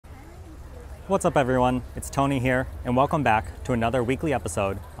What's up everyone, it's Tony here and welcome back to another weekly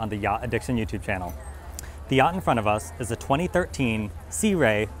episode on the Yacht Addiction YouTube channel. The yacht in front of us is a 2013 Sea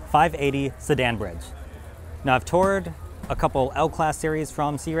Ray 580 Sedan Bridge. Now I've toured a couple L-Class series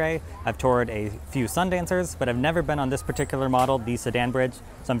from Sea Ray, I've toured a few Sundancers, but I've never been on this particular model, the Sedan Bridge,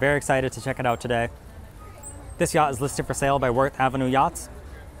 so I'm very excited to check it out today. This yacht is listed for sale by Worth Avenue Yachts,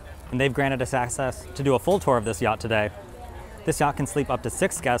 and they've granted us access to do a full tour of this yacht today. This yacht can sleep up to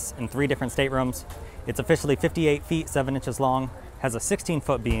 6 guests in 3 different staterooms. It's officially 58 feet 7 inches long, has a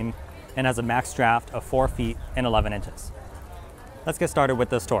 16-foot beam, and has a max draft of 4 feet and 11 inches. Let's get started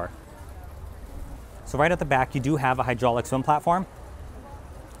with this tour. So right at the back, you do have a hydraulic swim platform.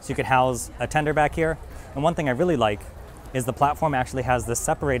 So you can house a tender back here. And one thing I really like is the platform actually has this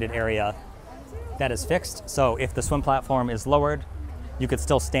separated area that is fixed. So if the swim platform is lowered, you could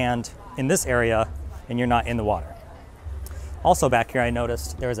still stand in this area and you're not in the water. Also back here, I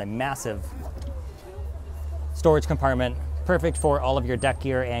noticed there is a massive storage compartment, perfect for all of your deck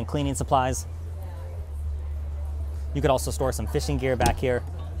gear and cleaning supplies. You could also store some fishing gear back here.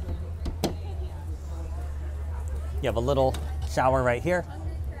 You have a little shower right here.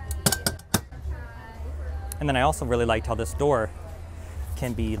 And then I also really liked how this door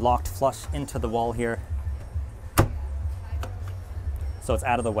can be locked flush into the wall here. So it's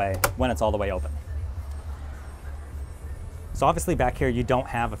out of the way when it's all the way open. So obviously back here you don't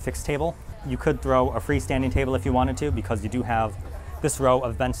have a fixed table. You could throw a freestanding table if you wanted to because you do have this row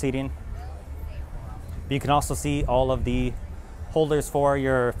of bench seating. But you can also see all of the holders for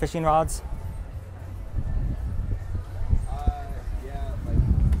your fishing rods.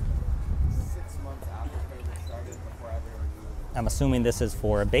 I'm assuming this is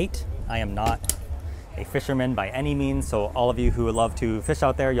for bait. I am not a fisherman by any means, so all of you who would love to fish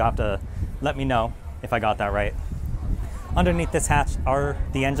out there, you'll have to let me know if I got that right. Underneath this hatch are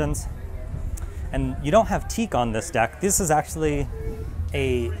the engines. And you don't have teak on this deck. This is actually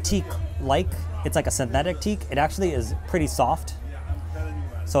a teak-like, it's like a synthetic teak. It actually is pretty soft.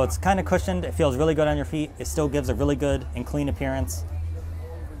 So it's kind of cushioned, it feels really good on your feet. It still gives a really good and clean appearance.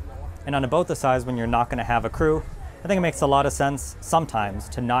 And on a boat this size, when you're not gonna have a crew, I think it makes a lot of sense sometimes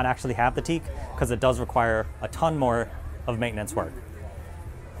to not actually have the teak because it does require a ton more of maintenance work.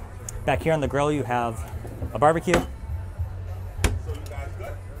 Back here on the grill, you have a barbecue.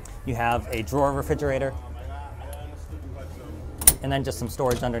 You have a drawer refrigerator, and then just some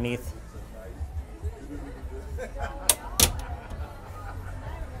storage underneath.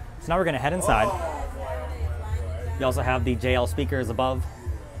 So now we're gonna head inside. You also have the JL speakers above.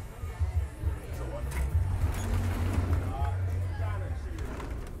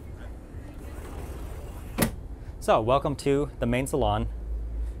 So welcome to the main salon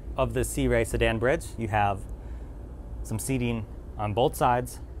of the Sea Ray Sedan Bridge. You have some seating on both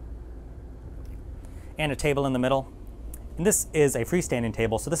sides and a table in the middle. And this is a freestanding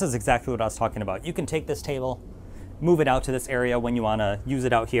table, so this is exactly what I was talking about. You can take this table, move it out to this area when you want to use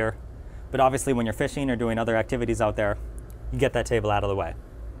it out here, but obviously when you're fishing or doing other activities out there, you get that table out of the way.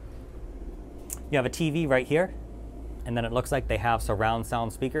 You have a TV right here, and then it looks like they have surround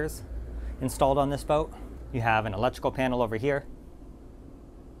sound speakers installed on this boat. You have an electrical panel over here.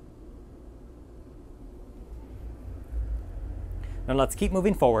 Now let's keep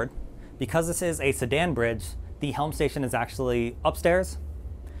moving forward. Because this is a sedan bridge, the helm station is actually upstairs.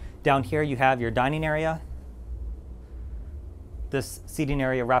 Down here you have your dining area. This seating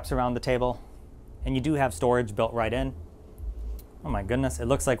area wraps around the table, and you do have storage built right in. Oh my goodness, it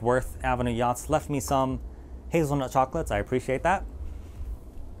looks like Worth Avenue Yachts left me some hazelnut chocolates. I appreciate that.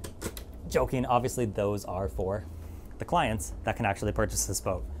 Joking, obviously those are for the clients that can actually purchase this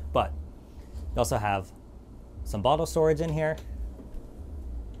boat. But you also have some bottle storage in here.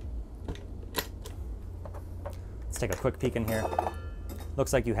 Let's take a quick peek in here.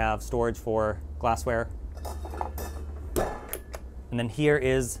 Looks like you have storage for glassware. And then here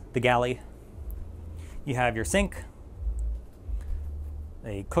is the galley. You have your sink,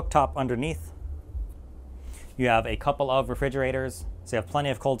 a cooktop underneath. You have a couple of refrigerators, so you have plenty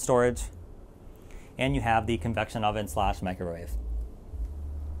of cold storage. And you have the convection oven / microwave.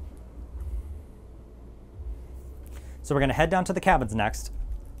 So we're gonna head down to the cabins next.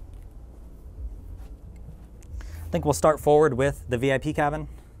 I think we'll start forward with the VIP cabin.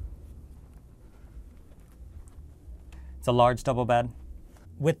 It's a large double bed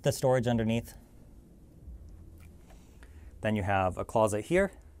with the storage underneath. Then you have a closet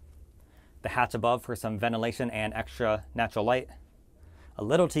here, the hatch above for some ventilation and extra natural light, a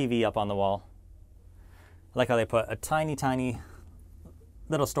little TV up on the wall. I like how they put a tiny, tiny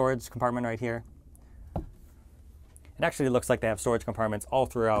little storage compartment right here. It actually looks like they have storage compartments all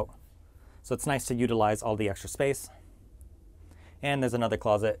throughout So it's nice to utilize all the extra space. And there's another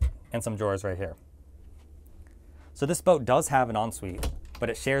closet and some drawers right here. So this boat does have an ensuite, but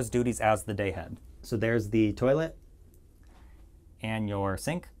it shares duties as the dayhead. So there's the toilet and your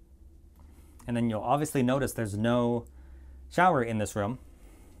sink. And then you'll obviously notice there's no shower in this room.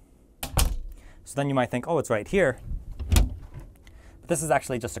 So then you might think, oh, it's right here. But this is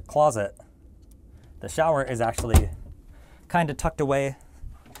actually just a closet. The shower is actually kind of tucked away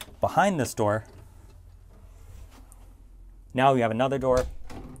behind this door. Now we have another door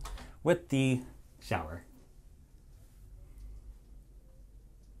with the shower.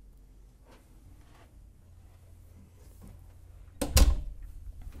 Let's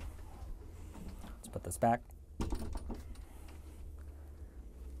put this back.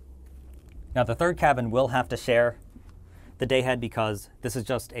 Now the third cabin will have to share the dayhead because this is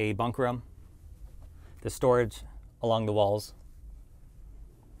just a bunk room. There's storage along the walls.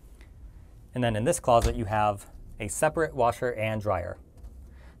 And then in this closet you have a separate washer and dryer.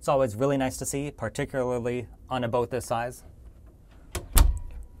 It's always really nice to see, particularly on a boat this size.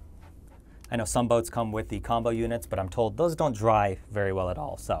 I know some boats come with the combo units, but I'm told those don't dry very well at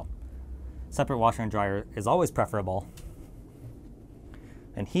all. So separate washer and dryer is always preferable.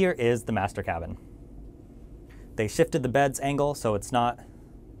 And here is the master cabin. They shifted the bed's angle so it's not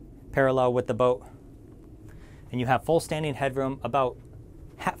parallel with the boat. And you have full standing headroom about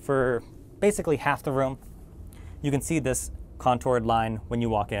for basically half the room. You can see this contoured line when you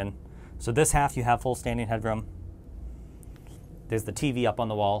walk in. So this half you have full standing headroom. There's the TV up on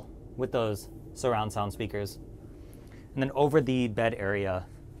the wall with those surround sound speakers. And then over the bed area,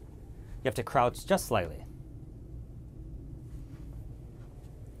 you have to crouch just slightly.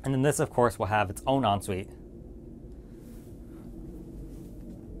 And then this, of course, will have its own ensuite.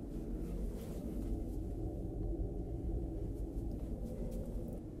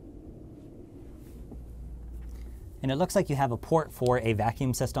 And it looks like you have a port for a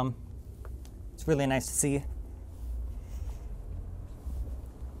vacuum system. It's really nice to see.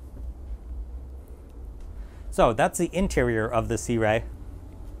 So that's the interior of the Sea Ray.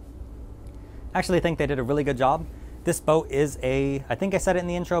 Actually, I think they did a really good job. This boat is I think I said it in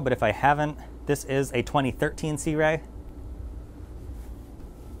the intro, but if I haven't, this is a 2013 Sea Ray.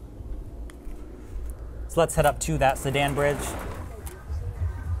 So let's head up to that Sedan Bridge.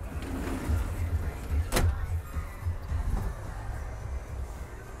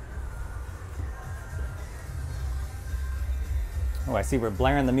 Oh, I see we're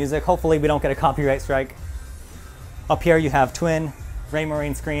blaring the music. Hopefully we don't get a copyright strike. Up here you have twin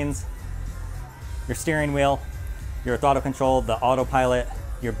Raymarine screens, your steering wheel, your throttle control, the autopilot,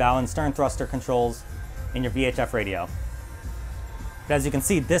 your bow and stern thruster controls, and your VHF radio. But as you can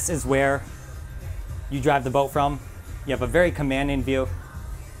see, this is where you drive the boat from. You have a very commanding view.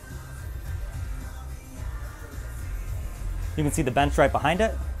 You can see the bench right behind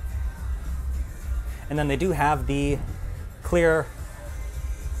it. And then they do have the clear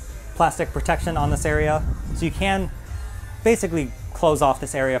plastic protection on this area. So you can basically close off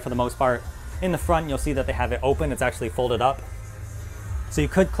this area for the most part. In the front, you'll see that they have it open. It's actually folded up. So you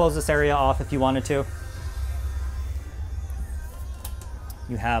could close this area off if you wanted to.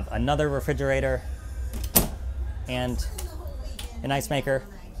 You have another refrigerator and an ice maker.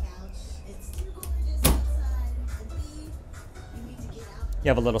 You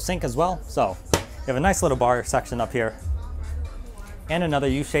have a little sink as well. So you have a nice little bar section up here and another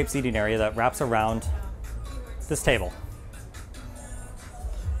U-shaped seating area that wraps around this table.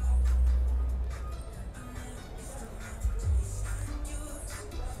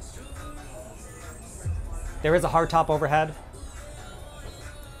 There is a hardtop overhead.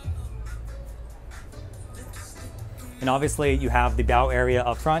 And obviously you have the bow area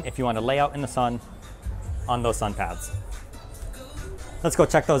up front if you want to lay out in the sun on those sun pads. Let's go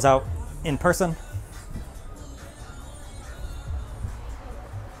check those out in person.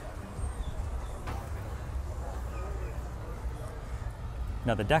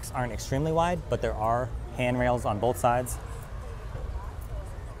 Now the decks aren't extremely wide, but there are handrails on both sides.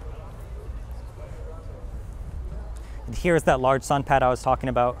 And here's that large sun pad I was talking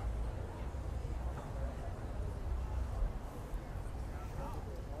about.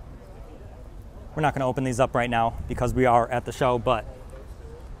 We're not going to open these up right now because we are at the show, but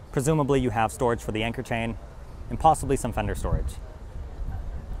presumably you have storage for the anchor chain and possibly some fender storage.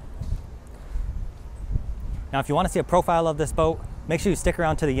 Now if you want to see a profile of this boat, make sure you stick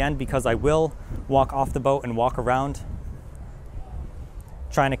around to the end because I will walk off the boat and walk around,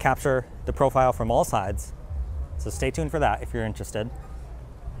 trying to capture the profile from all sides. So stay tuned for that if you're interested.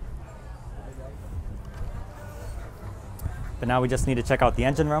 But now we just need to check out the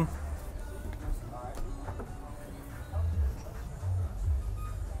engine room.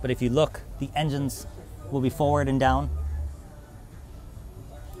 But if you look, the engines will be forward and down.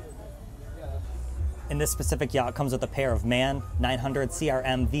 And this specific yacht comes with a pair of MAN 900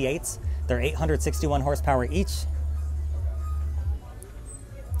 CRM V8s. They're 861 horsepower each,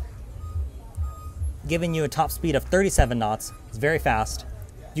 giving you a top speed of 37 knots. It's very fast.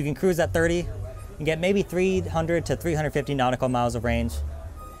 You can cruise at 30 and get maybe 300 to 350 nautical miles of range.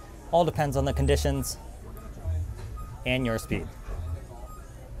 All depends on the conditions and your speed.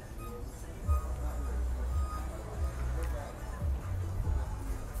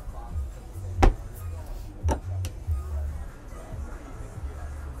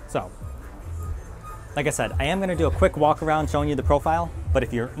 So, like I said, I am going to do a quick walk around showing you the profile, but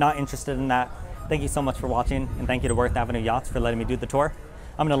if you're not interested in that, thank you so much for watching, and thank you to Worth Avenue Yachts for letting me do the tour.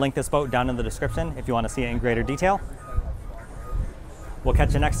 I'm going to link this boat down in the description if you want to see it in greater detail. We'll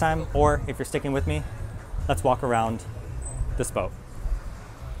catch you next time, or if you're sticking with me, let's walk around this boat.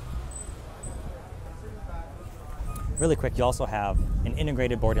 Really quick, you also have an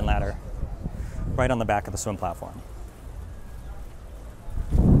integrated boarding ladder right on the back of the swim platform.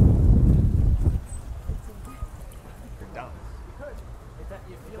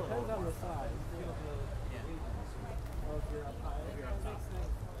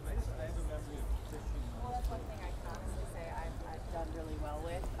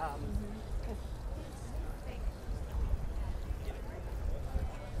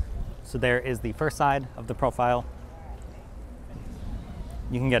 So there is the first side of the profile.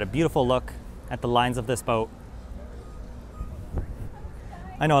 You can get a beautiful look at the lines of this boat.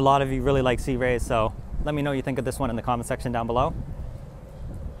 I know a lot of you really like Sea Rays, so let me know what you think of this one in the comment section down below.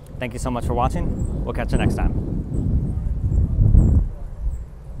 Thank you so much for watching. We'll catch you next time.